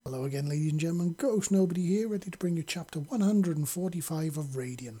Hello again, ladies and gentlemen, Ghost Nobody here, ready to bring you chapter 145 of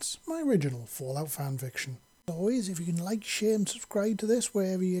Radiance, my original Fallout fanfiction. As always, if you can like, share and subscribe to this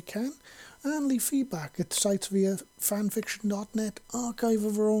wherever you can, and leave feedback at sites via fanfiction.net,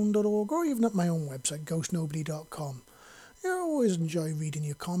 archiveofourown.org, or even at my own website, ghostnobody.com. I always enjoy reading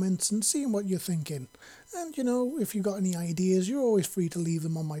your comments and seeing what you're thinking. And if you've got any ideas, you're always free to leave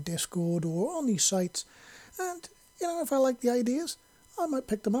them on my Discord or on these sites. And, if I like the ideas, I might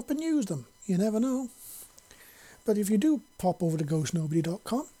pick them up and use them. You never know. But if you do pop over to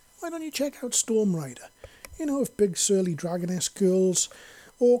ghostnobody.com, why don't you check out Storm Rider? If big surly dragoness girls,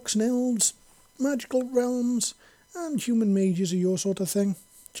 orcs and elves, magical realms, and human mages are your sort of thing,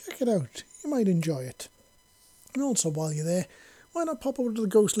 check it out. You might enjoy it. And also, while you're there, why not pop over to the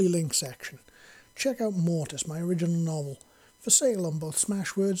Ghostly Links section? Check out Mortis, my original novel, for sale on both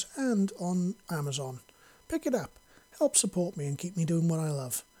Smashwords and on Amazon. Pick it up. Help support me and keep me doing what I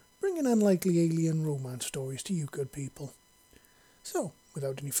love, bringing unlikely alien romance stories to you good people. So,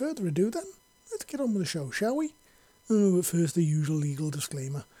 without any further ado then, let's get on with the show, shall we? Oh, but first the usual legal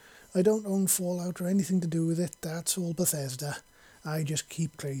disclaimer. I don't own Fallout or anything to do with it, that's all Bethesda. I just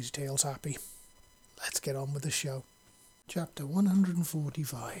keep Crazy Tales happy. Let's get on with the show. Chapter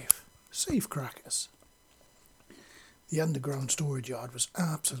 145. Safecrackers. The underground storage yard was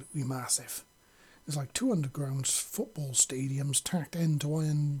absolutely massive. It's like two underground football stadiums tacked end to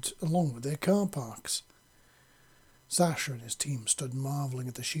end along with their car parks. Sasha and his team stood marvelling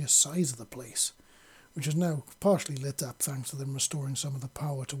at the sheer size of the place, which is now partially lit up thanks to them restoring some of the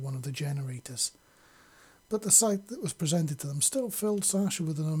power to one of the generators. But the sight that was presented to them still filled Sasha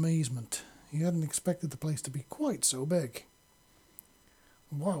with an amazement. He hadn't expected the place to be quite so big.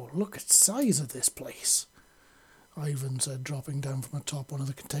 "Wow, look at the size of this place," Ivan said, dropping down from atop one of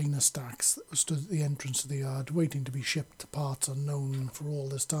the container stacks that stood at the entrance to the yard, waiting to be shipped to parts unknown for all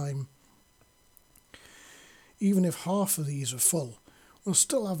this time. "Even if half of these are full, we'll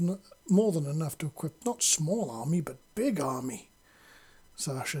still have more than enough to equip not small army, but big army,"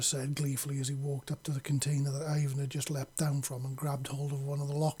 Sasha said gleefully as he walked up to the container that Ivan had just leapt down from and grabbed hold of one of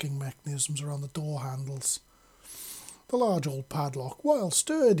the locking mechanisms around the door handles. The large old padlock, while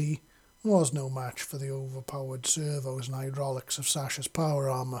sturdy, was no match for the overpowered servos and hydraulics of Sasha's power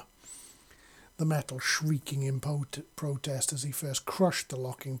armour, the metal shrieking in protest as he first crushed the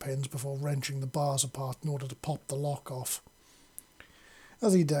locking pins before wrenching the bars apart in order to pop the lock off.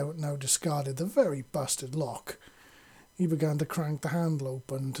 As he now discarded the very busted lock, he began to crank the handle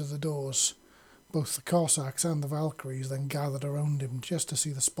open to the doors. Both the Cossacks and the Valkyries then gathered around him just to see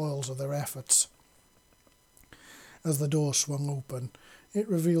the spoils of their efforts. As the door swung open, it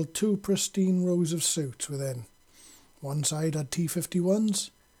revealed two pristine rows of suits within. One side had T-51s,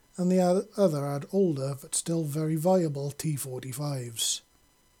 and the other had older but still very viable T-45s.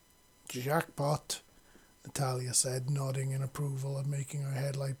 "Jackpot," Natalia said, nodding in approval and making her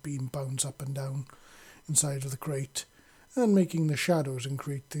headlight beam bounce up and down inside of the crate, and making the shadows and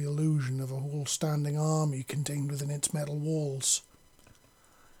create the illusion of a whole standing army contained within its metal walls.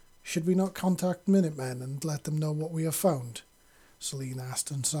 "Should we not contact Minutemen and let them know what we have found?" Celine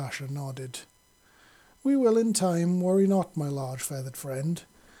asked, and Sasha nodded. "We will in time, worry not, my large feathered friend.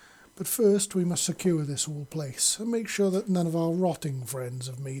 But first we must secure this whole place, and make sure that none of our rotting friends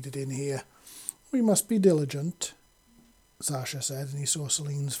have made it in here. We must be diligent," Sasha said, and he saw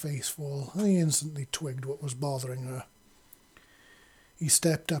Celine's face fall, and he instantly twigged what was bothering her. He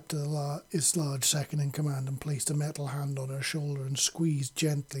stepped up to his large second-in-command and placed a metal hand on her shoulder and squeezed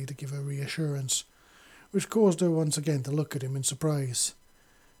gently to give her reassurance, which caused her once again to look at him in surprise.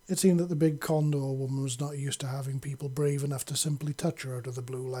 It seemed that the big Condor woman was not used to having people brave enough to simply touch her out of the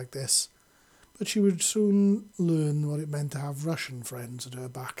blue like this, but she would soon learn what it meant to have Russian friends at her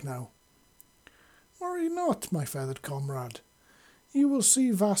back now. "Worry not, my feathered comrade. You will see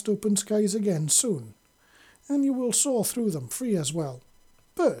vast open skies again soon, and you will soar through them free as well.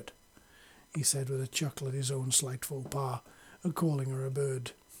 Bird," he said with a chuckle at his own slight faux pas, and calling her a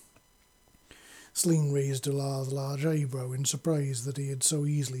bird. Celine raised a large eyebrow in surprise that he had so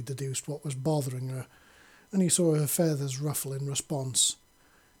easily deduced what was bothering her, and he saw her feathers ruffle in response.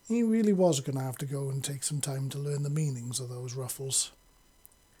 He really was going to have to go and take some time to learn the meanings of those ruffles.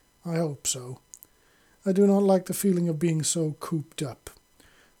 "I hope so. I do not like the feeling of being so cooped up.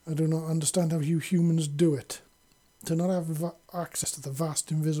 I do not understand how you humans do it. To not have access to the vast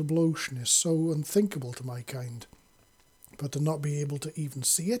invisible ocean is so unthinkable to my kind. But to not be able to even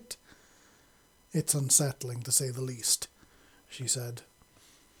see it? It's unsettling, to say the least," she said.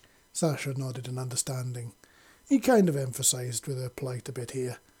 Sasha nodded in understanding. He kind of emphasised with her plight a bit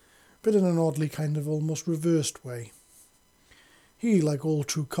here, but in an oddly kind of almost reversed way. He, like all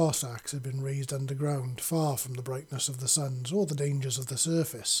true Cossacks, had been raised underground, far from the brightness of the suns or the dangers of the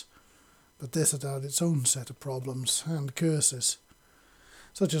surface. But this had had its own set of problems and curses,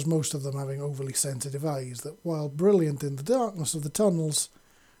 such as most of them having overly sensitive eyes that, while brilliant in the darkness of the tunnels,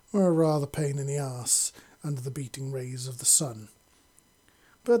 were a rather pain in the arse under the beating rays of the sun.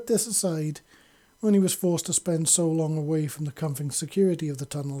 But this aside, when he was forced to spend so long away from the comforting security of the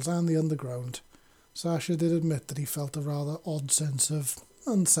tunnels and the underground, Sasha did admit that he felt a rather odd sense of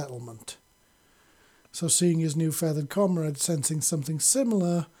unsettlement. So seeing his new feathered comrade sensing something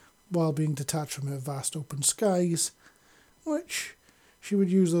similar while being detached from her vast open skies, which she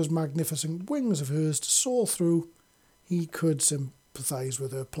would use those magnificent wings of hers to soar through, he could sympathise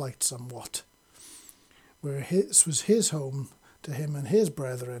with her plight somewhat. Where his was his home, to him and his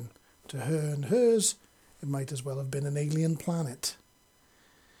brethren, to her and hers, it might as well have been an alien planet.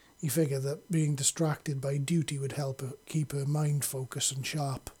 He figured that being distracted by duty would help her keep her mind focused and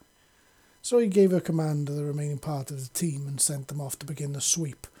sharp. So he gave her command of the remaining part of the team and sent them off to begin the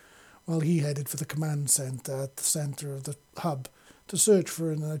sweep, while he headed for the command centre at the centre of the hub to search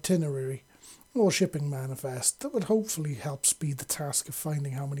for an itinerary or shipping manifest that would hopefully help speed the task of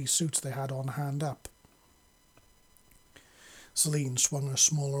finding how many suits they had on hand up. Celine swung her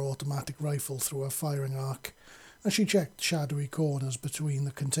smaller automatic rifle through her firing arc as she checked shadowy corners between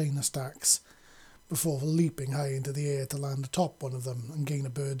the container stacks before leaping high into the air to land atop one of them and gain a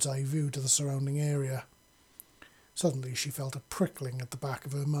bird's eye view to the surrounding area. Suddenly she felt a prickling at the back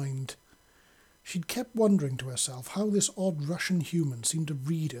of her mind. She'd kept wondering to herself how this odd Russian human seemed to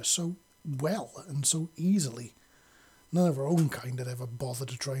read her so well and so easily. None of her own kind had ever bothered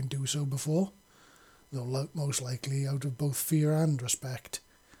to try and do so before, though most likely out of both fear and respect.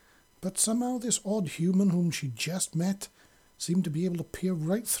 But somehow this odd human whom she'd just met seemed to be able to peer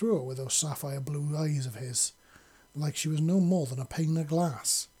right through her with those sapphire blue eyes of his, like she was no more than a pane of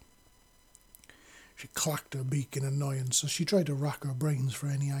glass. She clacked her beak in annoyance as she tried to rack her brains for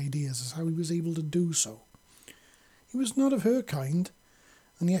any ideas as how he was able to do so. He was not of her kind,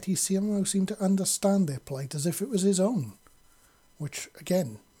 and yet he somehow seemed to understand their plight as if it was his own, which,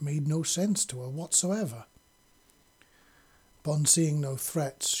 again, made no sense to her whatsoever. Upon seeing no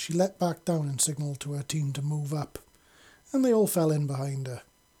threats, she leapt back down and signalled to her team to move up, and they all fell in behind her.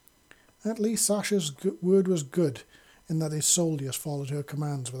 At least Sasha's word was good, in that his soldiers followed her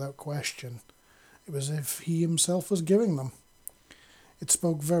commands without question. It was as if he himself was giving them. It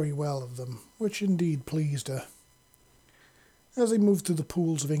spoke very well of them, which indeed pleased her. As they moved through the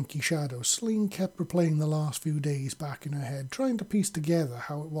pools of inky shadow, Celine kept replaying the last few days back in her head, trying to piece together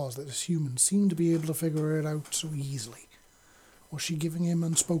how it was that this human seemed to be able to figure it out so easily. Was she giving him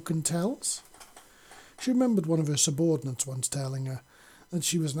unspoken tells? She remembered one of her subordinates once telling her that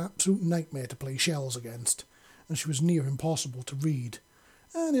she was an absolute nightmare to play shells against, and she was near impossible to read.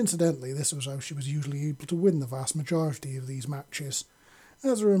 And incidentally, this was how she was usually able to win the vast majority of these matches,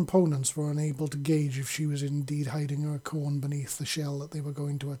 as her opponents were unable to gauge if she was indeed hiding her corn beneath the shell that they were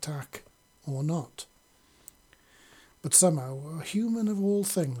going to attack, or not. But somehow, a human of all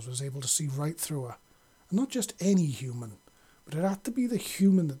things was able to see right through her, and not just any human, but it had to be the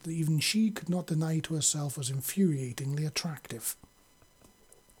human that even she could not deny to herself was infuriatingly attractive.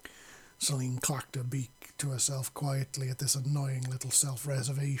 Celine clacked her beak to herself quietly at this annoying little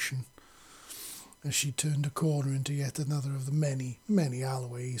self-reservation, as she turned a corner into yet another of the many, many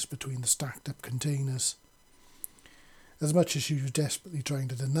alleyways between the stacked-up containers. As much as she was desperately trying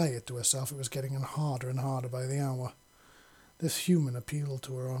to deny it to herself, it was getting harder and harder by the hour. This human appealed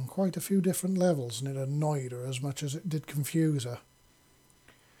to her on quite a few different levels, and it annoyed her as much as it did confuse her.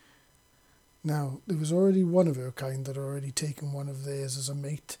 Now, there was already one of her kind that had already taken one of theirs as a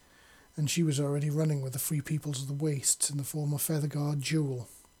mate, and she was already running with the Free Peoples of the Wastes in the form of Feather Guard Jewel.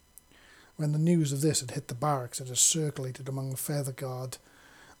 When the news of this had hit the barracks, it had circulated among the Feather Guard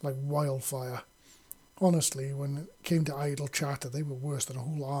like wildfire. Honestly, when it came to idle chatter, they were worse than a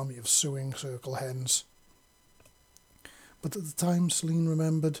whole army of suing circle hens. But at the time, Celine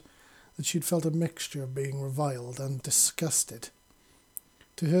remembered that she had felt a mixture of being reviled and disgusted.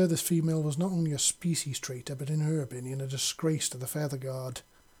 To her, this female was not only a species traitor, but in her opinion, a disgrace to the Feather Guard.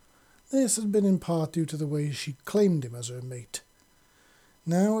 This had been in part due to the way she claimed him as her mate.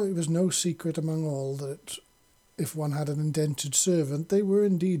 Now it was no secret among all that if one had an indentured servant, they were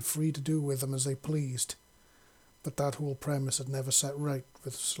indeed free to do with them as they pleased. But that whole premise had never set right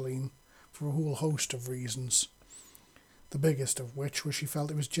with Celine, for a whole host of reasons. The biggest of which was she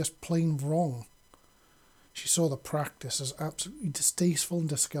felt it was just plain wrong. She saw the practice as absolutely distasteful and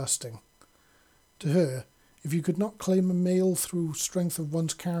disgusting. To her, If you could not claim a male through strength of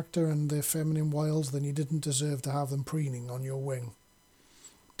one's character and their feminine wiles, then you didn't deserve to have them preening on your wing.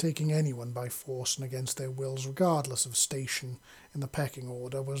 Taking anyone by force and against their wills, regardless of station in the pecking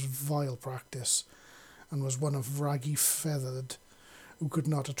order, was vile practice, and was one of raggy feathered who could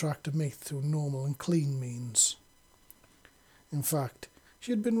not attract a mate through normal and clean means. In fact,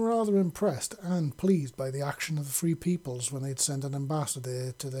 she had been rather impressed and pleased by the action of the Free Peoples when they had sent an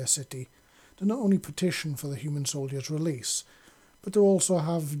ambassador to their city to not only petition for the human soldier's release, but to also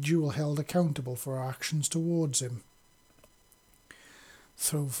have Jewel held accountable for her actions towards him.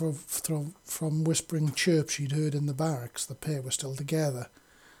 From whispering chirps she'd heard in the barracks, the pair were still together,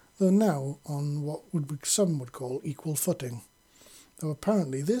 though now on what some would call equal footing, though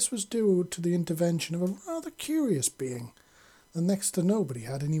apparently this was due to the intervention of a rather curious being that next to nobody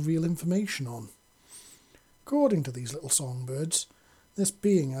had any real information on. According to these little songbirds, this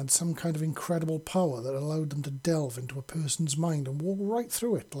being had some kind of incredible power that allowed them to delve into a person's mind and walk right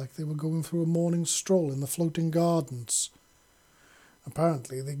through it like they were going through a morning stroll in the floating gardens.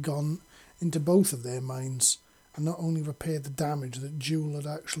 Apparently they'd gone into both of their minds and not only repaired the damage that Jewel had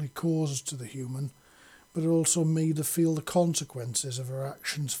actually caused to the human, but it also made her feel the consequences of her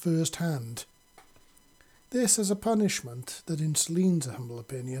actions firsthand. This as a punishment that, in Celine's humble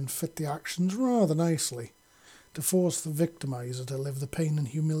opinion, fit the actions rather nicely, to force the victimizer to live the pain and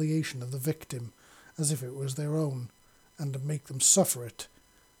humiliation of the victim as if it was their own, and to make them suffer it,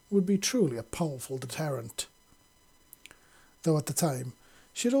 would be truly a powerful deterrent. Though at the time,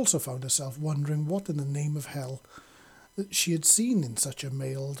 she had also found herself wondering what in the name of hell that she had seen in such a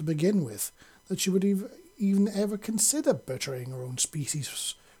male to begin with, that she would even ever consider betraying her own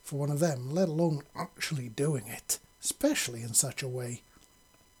species for one of them, let alone actually doing it, especially in such a way.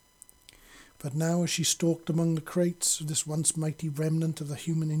 But now, as she stalked among the crates of this once mighty remnant of the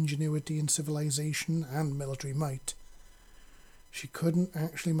human ingenuity and civilization and military might, she couldn't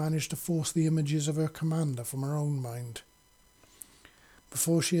actually manage to force the images of her commander from her own mind.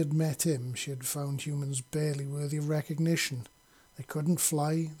 Before she had met him, she had found humans barely worthy of recognition. They couldn't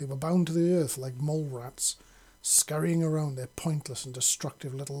fly, they were bound to the earth like mole rats, scurrying around their pointless and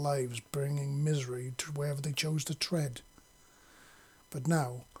destructive little lives, bringing misery to wherever they chose to tread. But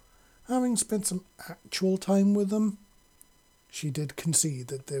now, having spent some actual time with them, she did concede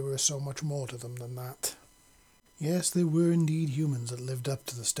that there was so much more to them than that. Yes, there were indeed humans that lived up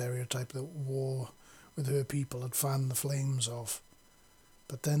to the stereotype that war with her people had fanned the flames of.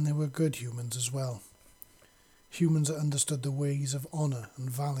 But then there were good humans as well. Humans that understood the ways of honour and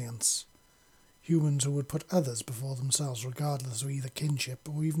valiance. Humans who would put others before themselves regardless of either kinship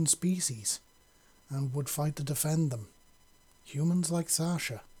or even species, and would fight to defend them. Humans like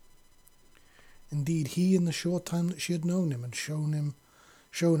Sasha. Indeed, he, in the short time that she had known him, had shown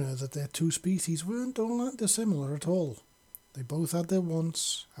her that their two species weren't all that dissimilar at all. They both had their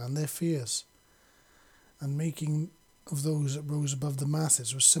wants and their fears, and making of those that rose above the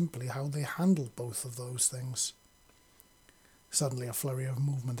masses was simply how they handled both of those things. Suddenly a flurry of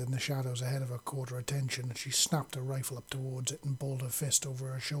movement in the shadows ahead of her caught her attention, and she snapped her rifle up towards it and balled her fist over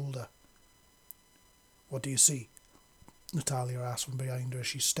her shoulder. "What do you see?" Natalia asked from behind her as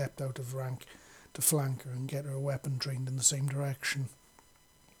she stepped out of rank to flank her and get her weapon trained in the same direction.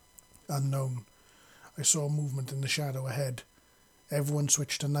 "Unknown. I saw movement in the shadow ahead. Everyone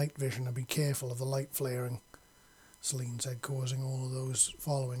switch to night vision and be careful of the light flaring," Celine said, causing all of those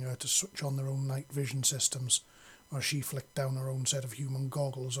following her to switch on their own night vision systems, while she flicked down her own set of human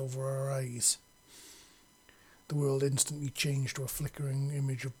goggles over her eyes. The world instantly changed to a flickering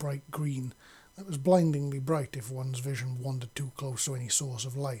image of bright green that was blindingly bright if one's vision wandered too close to any source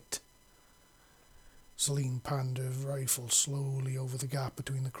of light. Celine panned her rifle slowly over the gap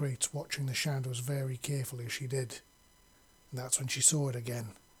between the crates, watching the shadows very carefully as she did. And that's when she saw it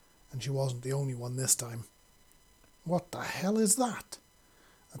again, and she wasn't the only one this time. "What the hell is that?"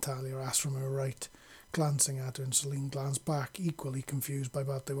 Natalia asked from her right, glancing at her, and Celine glanced back, equally confused by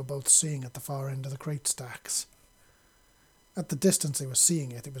what they were both seeing at the far end of the crate stacks. At the distance they were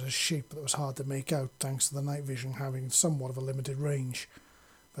seeing it, it was a shape that was hard to make out, thanks to the night vision having somewhat of a limited range,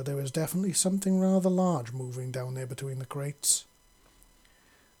 but there was definitely something rather large moving down there between the crates.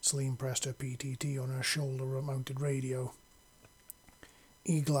 Celine pressed her PTT on her shoulder-mounted radio.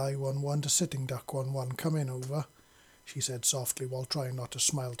 "Eagle Eye 1-1 to Sitting Duck 1-1, come in, over," she said softly, while trying not to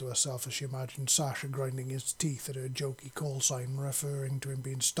smile to herself as she imagined Sasha grinding his teeth at her jokey call sign referring to him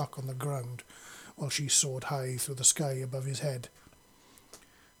being stuck on the ground while she soared high through the sky above his head.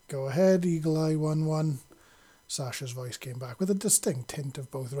 "Go ahead, Eagle Eye 1-1. Sasha's voice came back with a distinct hint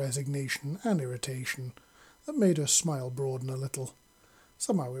of both resignation and irritation that made her smile broaden a little.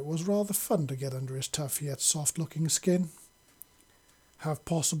 Somehow it was rather fun to get under his tough yet soft-looking skin. Have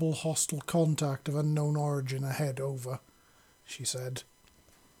possible hostile contact of unknown origin ahead, over, she said.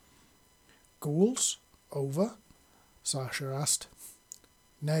 Ghouls? Over? Sasha asked.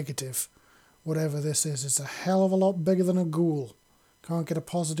 Negative. Whatever this is, it's a hell of a lot bigger than a ghoul. Can't get a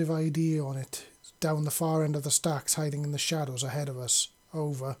positive idea on it. It's down the far end of the stacks, hiding in the shadows ahead of us.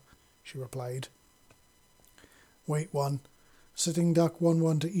 Over, she replied. Wait one. Sitting Duck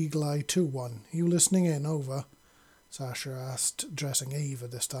 1-1 to Eagle Eye 2-1. You listening in? Over, Sasha asked, addressing Ava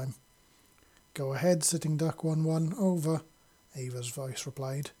this time. Go ahead, Sitting Duck 1-1. Over, Ava's voice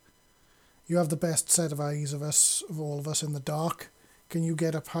replied. You have the best set of eyes of all of us in the dark. Can you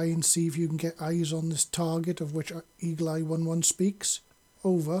get up high and see if you can get eyes on this target of which Eagle Eye 1-1 speaks?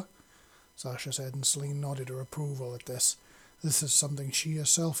 Over, Sasha said, and Celine nodded her approval at this. This is something she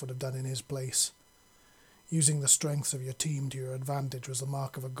herself would have done in his place. Using the strengths of your team to your advantage was the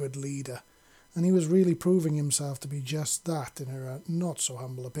mark of a good leader, and he was really proving himself to be just that in her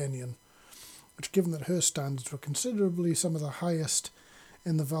not-so-humble opinion, which, given that her standards were considerably some of the highest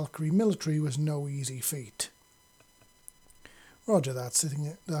in the Valkyrie military, was no easy feat. Roger that, Sitting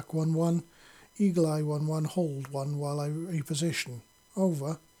at Duck 1-1. Eagle Eye 1-1, hold 1 while I reposition.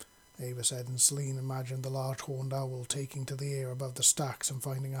 Over, Ava said, and Celine imagined the large horned owl taking to the air above the stacks and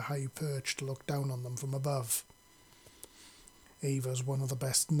finding a high perch to look down on them from above. Ava's one of the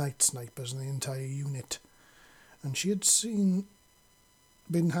best night snipers in the entire unit, and she had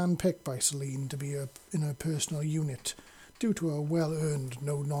been handpicked by Celine to be in her personal unit due to her well-earned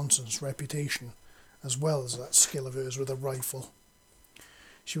no-nonsense reputation, as well as that skill of hers with a rifle.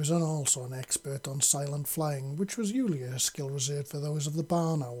 She was also an expert on silent flying, which was usually a skill reserved for those of the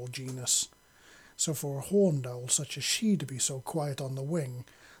barn owl genus. So for a horned owl such as she to be so quiet on the wing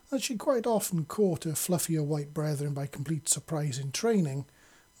that she quite often caught her fluffier white brethren by complete surprise in training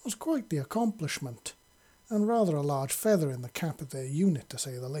was quite the accomplishment, and rather a large feather in the cap of their unit, to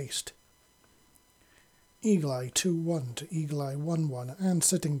say the least. Eagle Eye 2-1 to Eagle Eye 1-1 and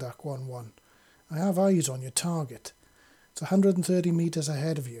Sitting Duck 1-1. I have eyes on your target. It's 130 metres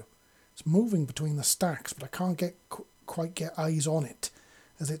ahead of you. It's moving between the stacks, but I can't quite get eyes on it,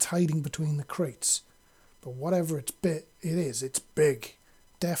 as it's hiding between the crates. But whatever it's big.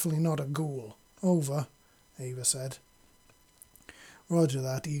 Definitely not a ghoul. Over, Ava said. Roger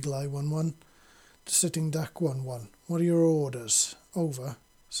that, Eagle Eye 1-1. To Sitting Duck 1-1. What are your orders? Over,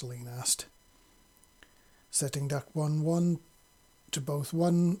 Celine asked. Sitting Duck 1-1 to both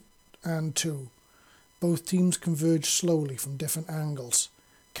 1 and 2. Both teams converge slowly from different angles.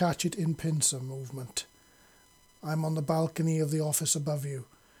 Catch it in pincer movement. I'm on the balcony of the office above you.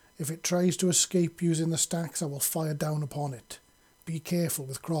 If it tries to escape using the stacks, I will fire down upon it. Be careful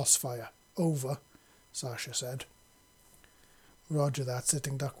with crossfire. Over, Sasha said. Roger that,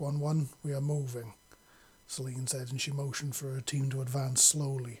 Sitting Duck 1-1. We are moving, Celine said, and she motioned for her team to advance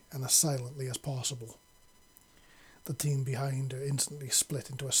slowly and as silently as possible. The team behind her instantly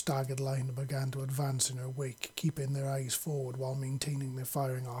split into a staggered line and began to advance in her wake, keeping their eyes forward while maintaining their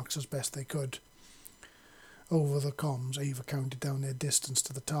firing arcs as best they could. Over the comms, Ava counted down their distance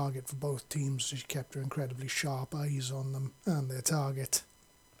to the target for both teams, so she kept her incredibly sharp eyes on them and their target.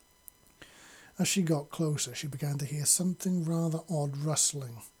 As she got closer, she began to hear something rather odd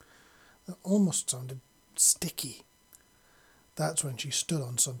rustling that almost sounded sticky. That's when she stood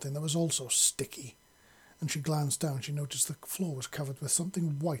on something that was also sticky, and she glanced down. She noticed the floor was covered with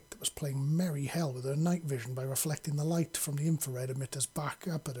something white that was playing merry hell with her night vision by reflecting the light from the infrared emitters back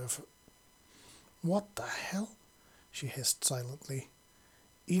up at her. What the hell? She hissed silently.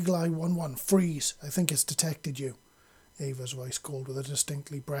 Eagle Eye 1-1, freeze! I think it's detected you, Ava's voice called with a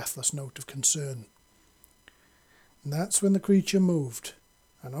distinctly breathless note of concern. And that's when the creature moved.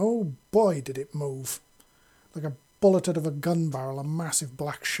 And oh boy did it move. Like a bullet out of a gun barrel, a massive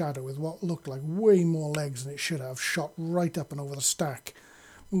black shadow with what looked like way more legs than it should have shot right up and over the stack,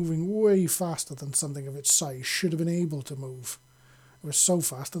 moving way faster than something of its size should have been able to move. It was so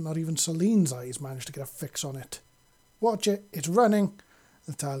fast that not even Celine's eyes managed to get a fix on it. Watch it, it's running!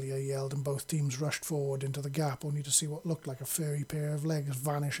 Natalia yelled, and both teams rushed forward into the gap, only to see what looked like a furry pair of legs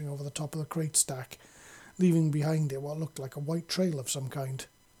vanishing over the top of the crate stack, leaving behind it what looked like a white trail of some kind.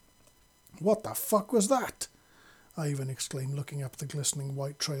 What the fuck was that? Ivan exclaimed, looking up at the glistening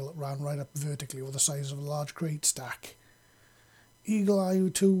white trail that ran right up vertically over the size of a large crate stack. Eagle Eye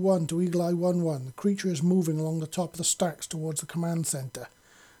 2-1 to Eagle Eye 1-1. The creature is moving along the top of the stacks towards the command centre.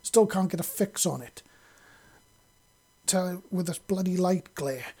 Still can't get a fix on it. Tell it with this bloody light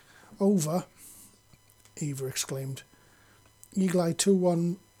glare. Over, Eva exclaimed. Eagle Eye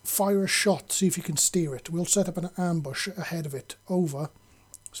 2-1, fire a shot, see if you can steer it. We'll set up an ambush ahead of it. Over,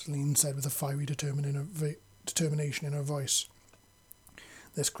 Celine said with a fiery determination in her voice.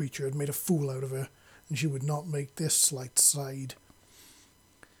 This creature had made a fool out of her, and she would not make this slight slide.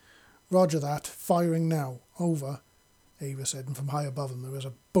 Roger that. Firing now. Over, Ava said, and from high above them there was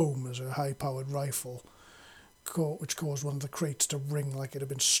a boom as her high-powered rifle, which caused one of the crates to ring like it had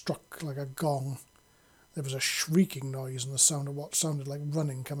been struck like a gong. There was a shrieking noise and the sound of what sounded like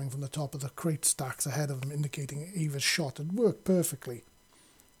running coming from the top of the crate stacks ahead of them, indicating Ava's shot had worked perfectly.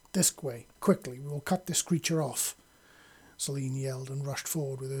 This way, quickly, we will cut this creature off, Celine yelled and rushed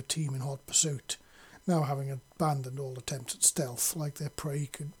forward with her team in hot pursuit, now having abandoned all attempts at stealth, like their prey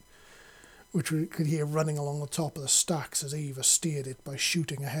which we could hear running along the top of the stacks as Ava steered it by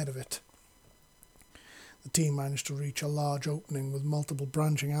shooting ahead of it. The team managed to reach a large opening with multiple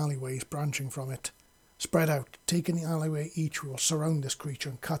branching alleyways branching from it. Spread out, take any alleyway each, we will surround this creature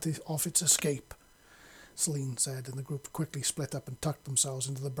and cut it off its escape, Celine said, and the group quickly split up and tucked themselves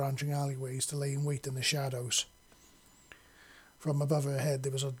into the branching alleyways to lay in wait in the shadows. From above her head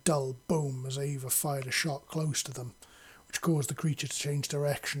there was a dull boom as Ava fired a shot close to them, which caused the creature to change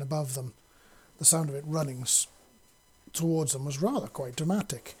direction above them. The sound of it running towards them was rather quite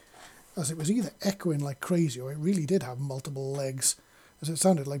dramatic, as it was either echoing like crazy or it really did have multiple legs, as it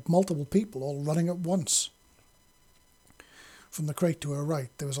sounded like multiple people all running at once. From the crate to her right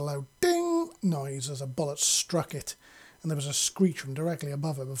there was a loud ding noise as a bullet struck it, and there was a screech from directly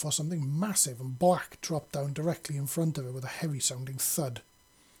above her before something massive and black dropped down directly in front of her with a heavy-sounding thud.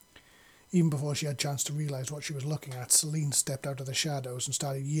 Even before she had a chance to realise what she was looking at, Celine stepped out of the shadows and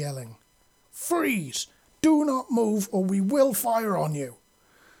started yelling. "Freeze! Do not move or we will fire on you!"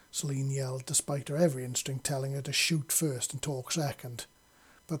 Celine yelled, despite her every instinct telling her to shoot first and talk second.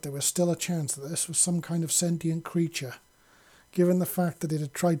 But there was still a chance that this was some kind of sentient creature. Given the fact that it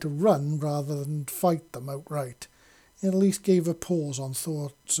had tried to run rather than fight them outright, it at least gave her pause on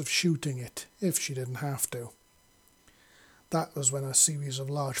thoughts of shooting it, if she didn't have to. That was when a series of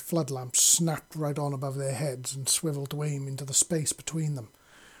large flood lamps snapped right on above their heads and swiveled to aim into the space between them,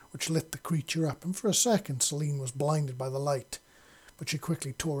 which lit the creature up, and for a second Celine was blinded by the light, but she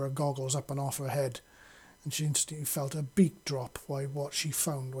quickly tore her goggles up and off her head, and she instantly felt her beak drop by what she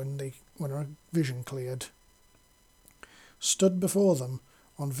found when her vision cleared. Stood before them,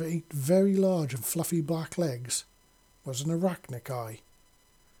 on 8 very large and fluffy black legs, was an arachnicai.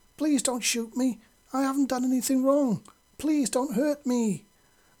 "Please don't shoot me! I haven't done anything wrong! Please don't hurt me!"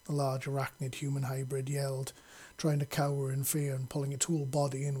 The large arachnid human hybrid yelled, trying to cower in fear and pulling its whole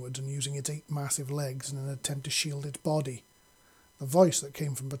body inwards and using its 8 massive legs in an attempt to shield its body. The voice that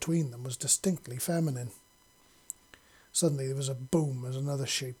came from between them was distinctly feminine. Suddenly there was a boom as another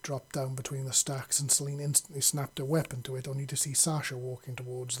shape dropped down between the stacks, and Celine instantly snapped her weapon to it, only to see Sasha walking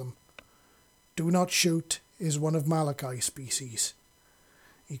towards them. "Do not shoot, is one of Malachi species,"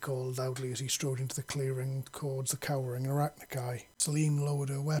 he called loudly as he strode into the clearing towards the cowering arachnicai. Celine lowered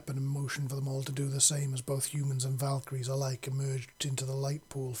her weapon and motioned for them all to do the same as both humans and Valkyries alike emerged into the light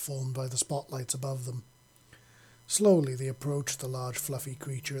pool formed by the spotlights above them. Slowly they approached the large fluffy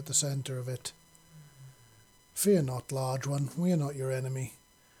creature at the centre of it. "Fear not, large one, we are not your enemy.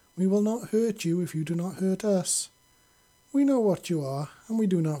 We will not hurt you if you do not hurt us. We know what you are, and we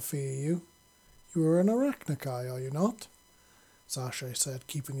do not fear you. You are an arachnicai, are you not?" Sasha said,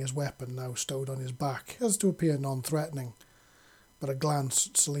 keeping his weapon now stowed on his back, as to appear non-threatening, but a glance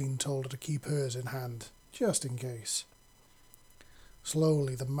at Celine told her to keep hers in hand, just in case.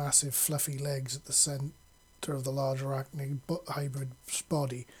 Slowly the massive fluffy legs at the centre of the large arachnid hybrid's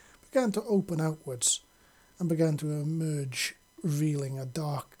body began to open outwards, and began to emerge, revealing a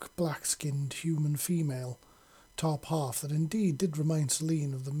dark, black-skinned human female, top half that indeed did remind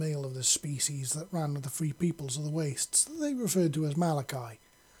Celine of the male of this species that ran with the Free Peoples of the Wastes that they referred to as Malachi,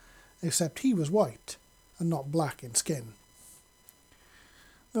 except he was white, and not black in skin.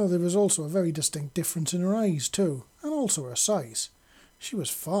 Though there was also a very distinct difference in her eyes too, and also her size. She was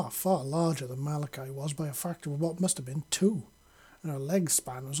far, far larger than Malachi was by a factor of what must have been 2, and her leg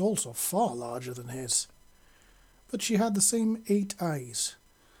span was also far larger than his. But she had the same 8 eyes,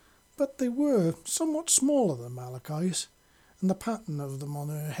 but they were somewhat smaller than Malachi's, and the pattern of them on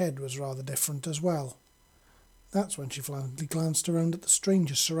her head was rather different as well. That's when she flippantly glanced around at the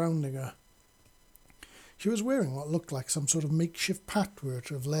strangers surrounding her. She was wearing what looked like some sort of makeshift patchwork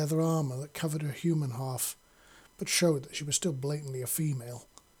of leather armour that covered her human half, but showed that she was still blatantly a female.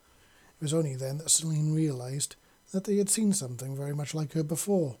 It was only then that Celine realised that they had seen something very much like her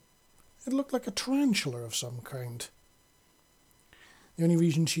before. It looked like a tarantula of some kind. The only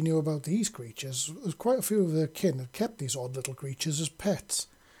reason she knew about these creatures was quite a few of their kin had kept these odd little creatures as pets,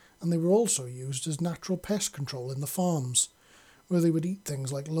 and they were also used as natural pest control in the farms, where they would eat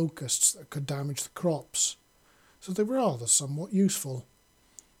things like locusts that could damage the crops, so they were rather somewhat useful.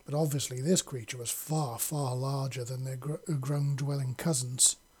 But obviously this creature was far, far larger than their ground-dwelling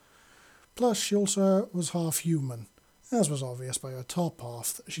cousins. Plus, she also was half human, as was obvious by her top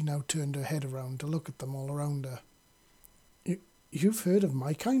half that she now turned her head around to look at them all around her. You've heard of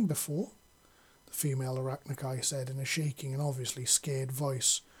my kind before? The female arachnokai said in a shaking and obviously scared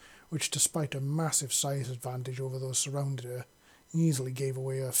voice, which, despite her massive size advantage over those surrounding her, easily gave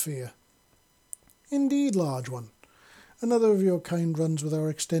away her fear. Indeed, large one. Another of your kind runs with our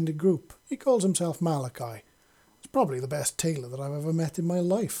extended group. He calls himself Malachi. He's probably the best tailor that I've ever met in my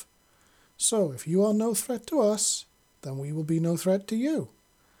life. So, if you are no threat to us, then we will be no threat to you,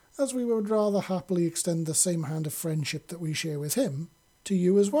 as we would rather happily extend the same hand of friendship that we share with him to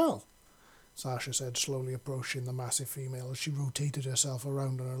you as well, Sasha said, slowly approaching the massive female as she rotated herself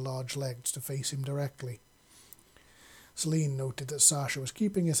around on her large legs to face him directly. Celine noted that Sasha was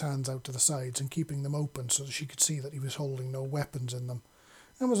keeping his hands out to the sides and keeping them open so that she could see that he was holding no weapons in them,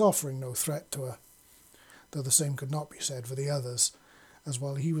 and was offering no threat to her, though the same could not be said for the others, as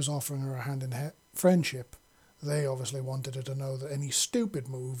while he was offering her a hand in friendship, they obviously wanted her to know that any stupid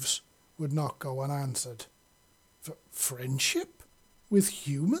moves would not go unanswered. Friendship? With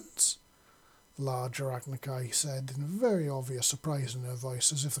humans? The large arachnokai said in a very obvious surprise in her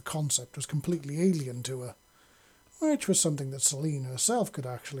voice, as if the concept was completely alien to her, which was something that Celine herself could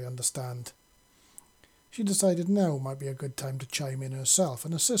actually understand. She decided now might be a good time to chime in herself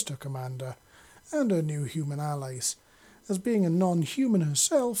and assist her commander and her new human allies, as being a non-human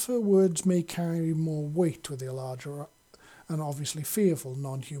herself, her words may carry more weight with the larger and obviously fearful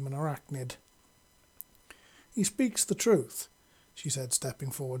non-human arachnid. He speaks the truth, she said,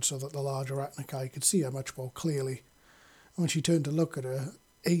 stepping forward so that the large arachnokai could see her much more clearly, and when she turned to look at her,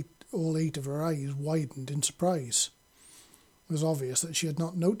 all eight of her eyes widened in surprise. It was obvious that she had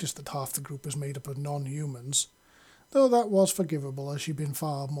not noticed that half the group was made up of non-humans, though that was forgivable as she'd been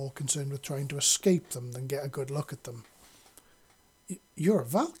far more concerned with trying to escape them than get a good look at them. You're a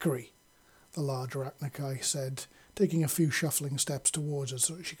Valkyrie, the large arachnokai said, taking a few shuffling steps towards her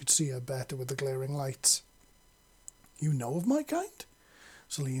so that she could see her better with the glaring lights. You know of my kind?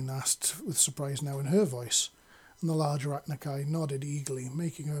 Celine asked with surprise now in her voice, and the large arachnokai nodded eagerly,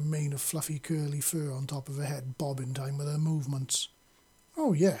 making her mane of fluffy curly fur on top of her head bob in time with her movements.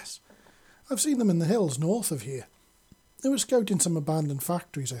 Oh yes, I've seen them in the hills north of here. They were scouting some abandoned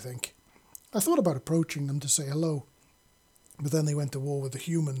factories, I think. I thought about approaching them to say hello, but then they went to war with the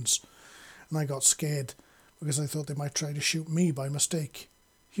humans, and I got scared because I thought they might try to shoot me by mistake.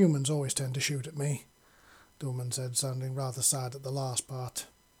 Humans always tend to shoot at me, Doman said, sounding rather sad at the last part.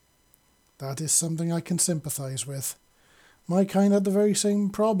 That is something I can sympathise with. My kind had the very same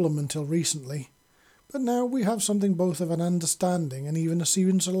problem until recently, but now we have something both of an understanding and even a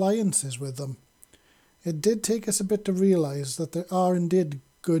serious alliances with them. It did take us a bit to realise that there are indeed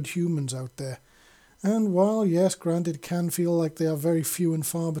good humans out there, and while, yes, granted, it can feel like they are very few and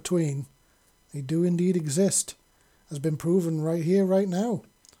far between, they do indeed exist, has been proven right here, right now,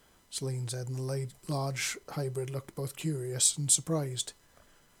 Celine said, and the large hybrid looked both curious and surprised.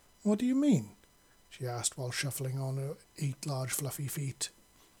 What do you mean? She asked while shuffling on her 8 large fluffy feet.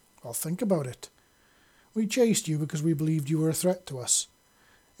 Well, think about it. We chased you because we believed you were a threat to us.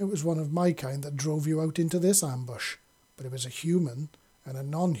 It was one of my kind that drove you out into this ambush, but it was a human and a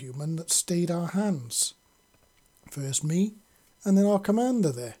non-human that stayed our hands. First me, and then our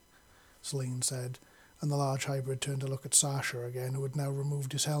commander there, Celine said, and the large hybrid turned to look at Sasha again, who had now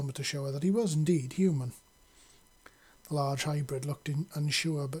removed his helmet to show her that he was indeed human. The large hybrid looked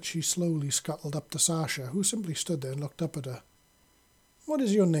unsure, but she slowly scuttled up to Sasha, who simply stood there and looked up at her. What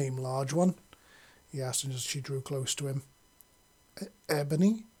is your name, large one? He asked as she drew close to him.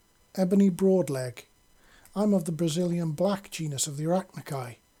 Ebony? Ebony Broadleg. I'm of the Brazilian black genus of the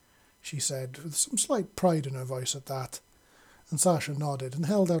arachnokai, she said, with some slight pride in her voice at that, and Sasha nodded and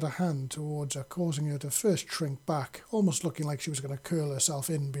held out a hand towards her, causing her to first shrink back, almost looking like she was going to curl herself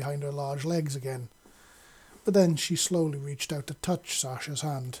in behind her large legs again. But then she slowly reached out to touch Sasha's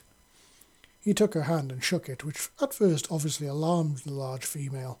hand. He took her hand and shook it, which at first obviously alarmed the large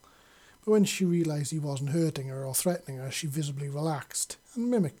female, but when she realised he wasn't hurting her or threatening her, she visibly relaxed and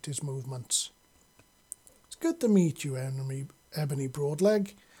mimicked his movements. It's good to meet you, Ebony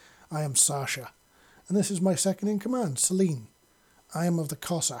Broadleg. I am Sasha, and this is my second in command, Celine. I am of the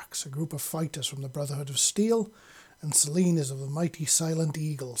Cossacks, a group of fighters from the Brotherhood of Steel, and Celine is of the mighty Silent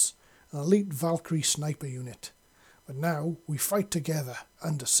Eagles, an elite Valkyrie sniper unit. But now we fight together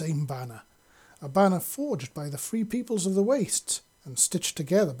under same banner, a banner forged by the free peoples of the Wastes and stitched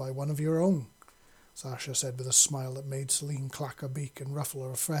together by one of your own. Sasha said with a smile that made Celine clack her beak and ruffle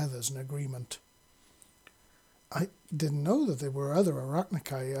her feathers in agreement. I didn't know that there were other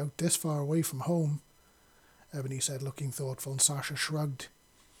arachnicae out this far away from home, Ebony said, looking thoughtful, and Sasha shrugged.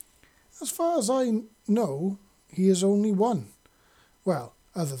 As far as I know, he is only one. Well,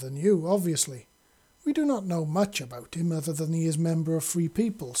 other than you, obviously. We do not know much about him other than he is member of Free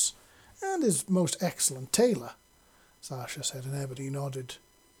Peoples, and is most excellent tailor, Sasha said, and Ebony nodded.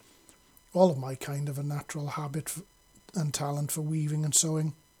 All of my kind of a natural habit and talent for weaving and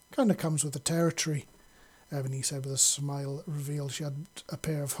sewing kind of comes with the territory, Ebony said with a smile that revealed she had a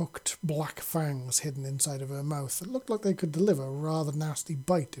pair of hooked black fangs hidden inside of her mouth that looked like they could deliver a rather nasty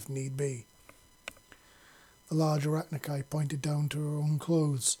bite if need be. The large arachnicae pointed down to her own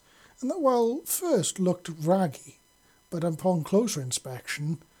clothes, and that while first looked raggy, but upon closer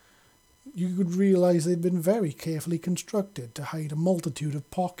inspection you could realise they'd been very carefully constructed to hide a multitude of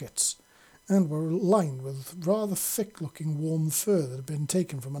pockets, and were lined with rather thick-looking warm fur that had been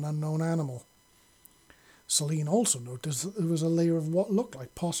taken from an unknown animal. Celine also noticed that there was a layer of what looked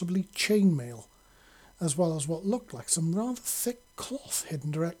like possibly chainmail, as well as what looked like some rather thick cloth hidden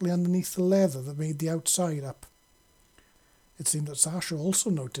directly underneath the leather that made the outside up. It seemed that Sasha also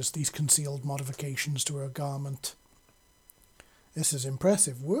noticed these concealed modifications to her garment. This is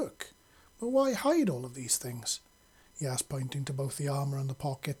impressive work, but why hide all of these things? He asked, pointing to both the armour and the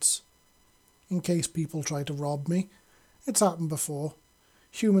pockets. In case people try to rob me. It's happened before.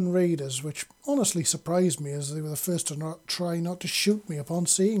 Human raiders, which honestly surprised me as they were the first to try not to shoot me upon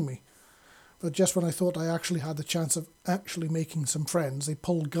seeing me. But just when I thought I actually had the chance of actually making some friends, they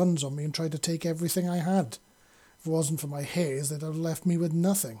pulled guns on me and tried to take everything I had. If it wasn't for my hairs, they'd have left me with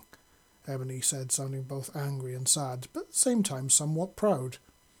nothing, Ebony said, sounding both angry and sad, but at the same time somewhat proud.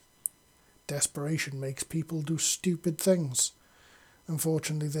 Desperation makes people do stupid things.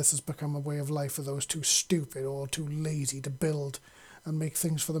 Unfortunately, this has become a way of life for those too stupid or too lazy to build and make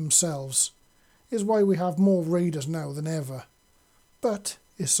things for themselves. Is why we have more raiders now than ever. But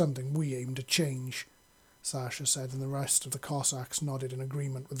is something we aim to change, Sasha said, and the rest of the Cossacks nodded in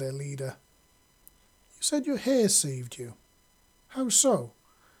agreement with their leader. You said your hair saved you. How so?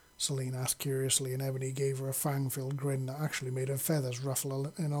 Celine asked curiously, and Ebony gave her a fang-filled grin that actually made her feathers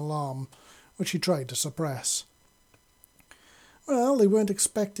ruffle in alarm, which she tried to suppress. Well, they weren't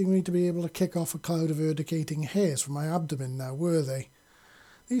expecting me to be able to kick off a cloud of urticating hairs from my abdomen now, were they?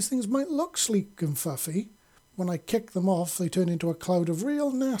 These things might look sleek and fluffy. When I kick them off, they turn into a cloud of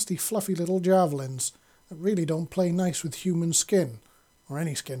real nasty, fluffy little javelins that really don't play nice with human skin, or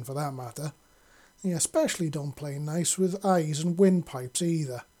any skin for that matter. They especially don't play nice with eyes and windpipes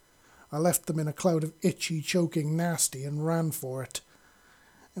either. I left them in a cloud of itchy, choking nasty and ran for it.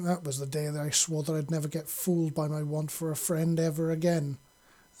 And that was the day that I swore that I'd never get fooled by my want for a friend ever again,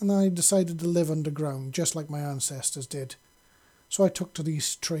 and I decided to live underground just like my ancestors did. So I took to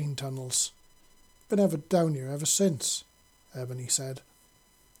these train tunnels. Been ever down here ever since, Ebony said.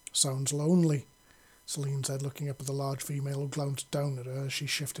 Sounds lonely, Celine said, looking up at the large female who glanced down at her as she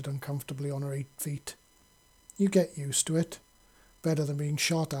shifted uncomfortably on her 8 feet. You get used to it. Better than being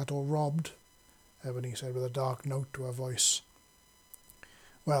shot at or robbed, Ebony said with a dark note to her voice.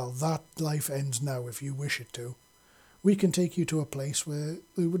 Well, that life ends now if you wish it to. We can take you to a place where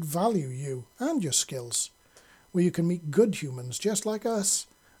we would value you and your skills, where you can meet good humans just like us,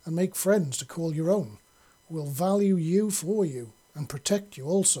 and make friends to call your own, who will value you for you, and protect you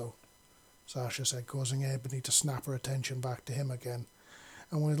also, Sasha said, causing Ebony to snap her attention back to him again,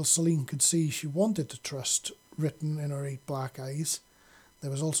 and when little Celine could see she wanted to trust written in her 8 black eyes, there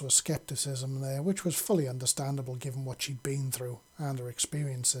was also a scepticism there, which was fully understandable given what she'd been through and her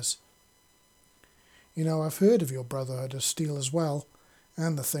experiences. You know, I've heard of your brotherhood of steel as well,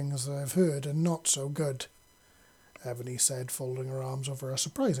 and the things that I've heard are not so good, Ebony said, folding her arms over her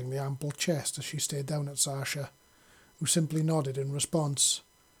surprisingly ample chest as she stared down at Sasha, who simply nodded in response.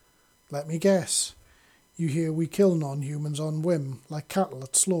 Let me guess. You hear we kill non-humans on whim, like cattle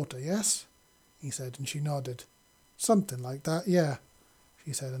at slaughter, yes? He said, and she nodded. Something like that, yeah,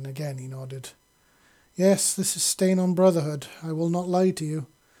 she said, and again he nodded. Yes, this is stain on brotherhood, I will not lie to you.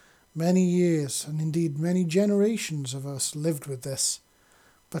 Many years, and indeed many generations of us lived with this.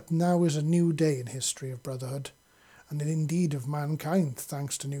 But now is a new day in history of brotherhood, and indeed of mankind,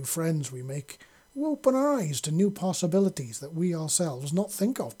 thanks to new friends we make, who open our eyes to new possibilities that we ourselves not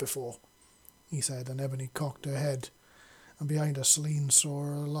think of before, he said, and Ebony cocked her head, and behind her Celine saw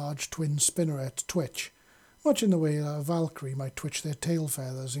a large twin spinnerets twitch, much in the way a Valkyrie might twitch their tail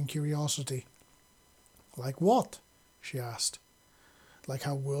feathers in curiosity. Like what? She asked. Like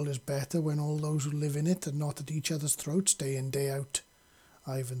how world is better when all those who live in it are not at each other's throats day in day out,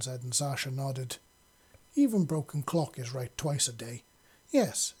 Ivan said, and Sasha nodded. Even broken clock is right twice a day.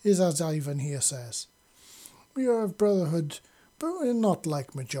 Yes, is as Ivan here says. We are of brotherhood, but we're not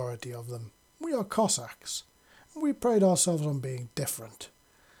like majority of them. We are Cossacks, and we pride ourselves on being different.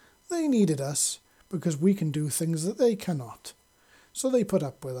 They needed us, because we can do things that they cannot. So they put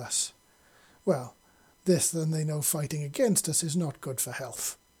up with us. Well, this then they know fighting against us is not good for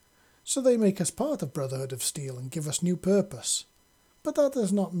health. So they make us part of Brotherhood of Steel and give us new purpose. But that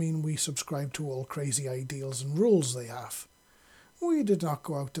does not mean we subscribe to all crazy ideals and rules they have. We did not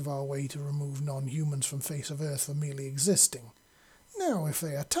go out of our way to remove non-humans from face of Earth for merely existing. Now, if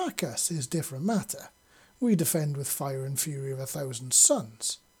they attack us is different matter. We defend with fire and fury of 1,000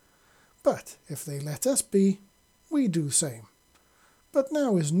 suns. But if they let us be, we do the same. But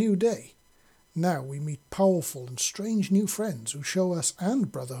now is new day. Now we meet powerful and strange new friends who show us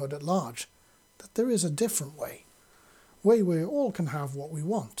and Brotherhood at large that there is a different way. Way where all can have what we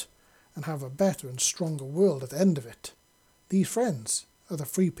want, and have a better and stronger world at the end of it. These friends are the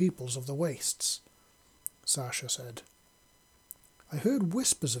free peoples of the wastes, Sasha said. I heard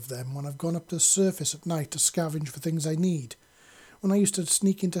whispers of them when I've gone up to the surface at night to scavenge for things I need, when I used to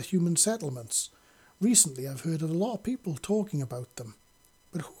sneak into human settlements. Recently I've heard of a lot of people talking about them.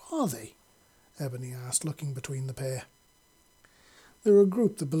 But who are they? Ebony asked, looking between the pair. They're a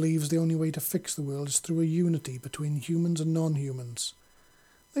group that believes the only way to fix the world is through a unity between humans and non-humans.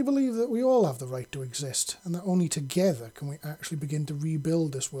 They believe that we all have the right to exist, and that only together can we actually begin to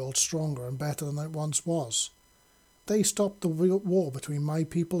rebuild this world stronger and better than it once was. They stopped the war between my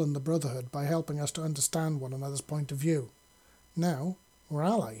people and the Brotherhood by helping us to understand one another's point of view. Now, we're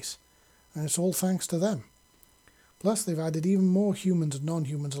allies, and it's all thanks to them. Plus, they've added even more humans and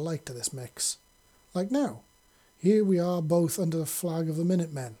non-humans alike to this mix. Like now, here we are both under the flag of the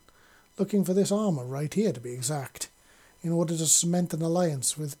Minutemen, looking for this armour right here to be exact, in order to cement an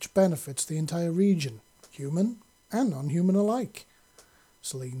alliance which benefits the entire region, human and non-human alike,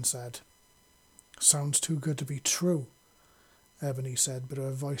 Celine said. Sounds too good to be true, Ebony said, but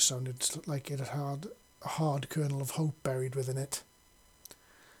her voice sounded like it had a hard kernel of hope buried within it.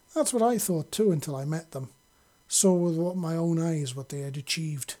 That's what I thought too until I met them. Saw with my own eyes what they had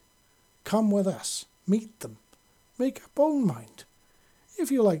achieved. Come with us, meet them, make up own mind. If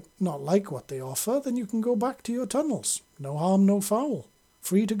you not like what they offer, then you can go back to your tunnels. No harm, no foul.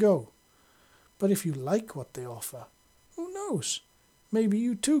 Free to go. But if you like what they offer, who knows? Maybe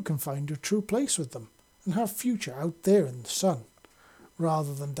you too can find your true place with them and have future out there in the sun,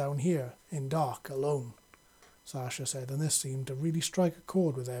 rather than down here in dark alone, Sasha said, and this seemed to really strike a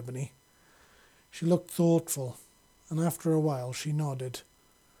chord with Ebony. She looked thoughtful, and after a while she nodded.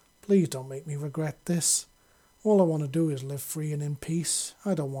 Please don't make me regret this. All I want to do is live free and in peace.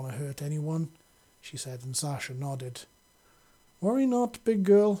 I don't want to hurt anyone, she said, and Sasha nodded. Worry not, big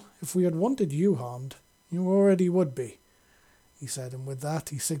girl. If we had wanted you harmed, you already would be, he said, and with that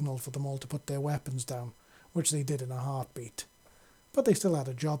he signalled for them all to put their weapons down, which they did in a heartbeat. But they still had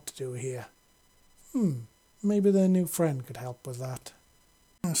a job to do here. Maybe their new friend could help with that.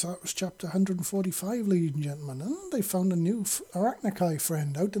 So that was chapter 145, ladies and gentlemen, and they found a new Arachnakai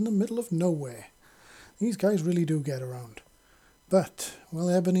friend out in the middle of nowhere. These guys really do get around. But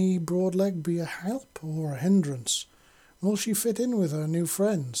will Ebony Broadleg be a help or a hindrance? Will she fit in with her new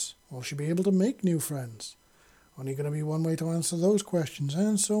friends? Will she be able to make new friends? Only going to be one way to answer those questions,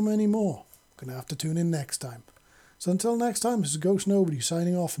 and so many more. Going to have to tune in next time. So until next time, this is Ghost Nobody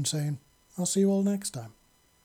signing off and saying, I'll see you all next time.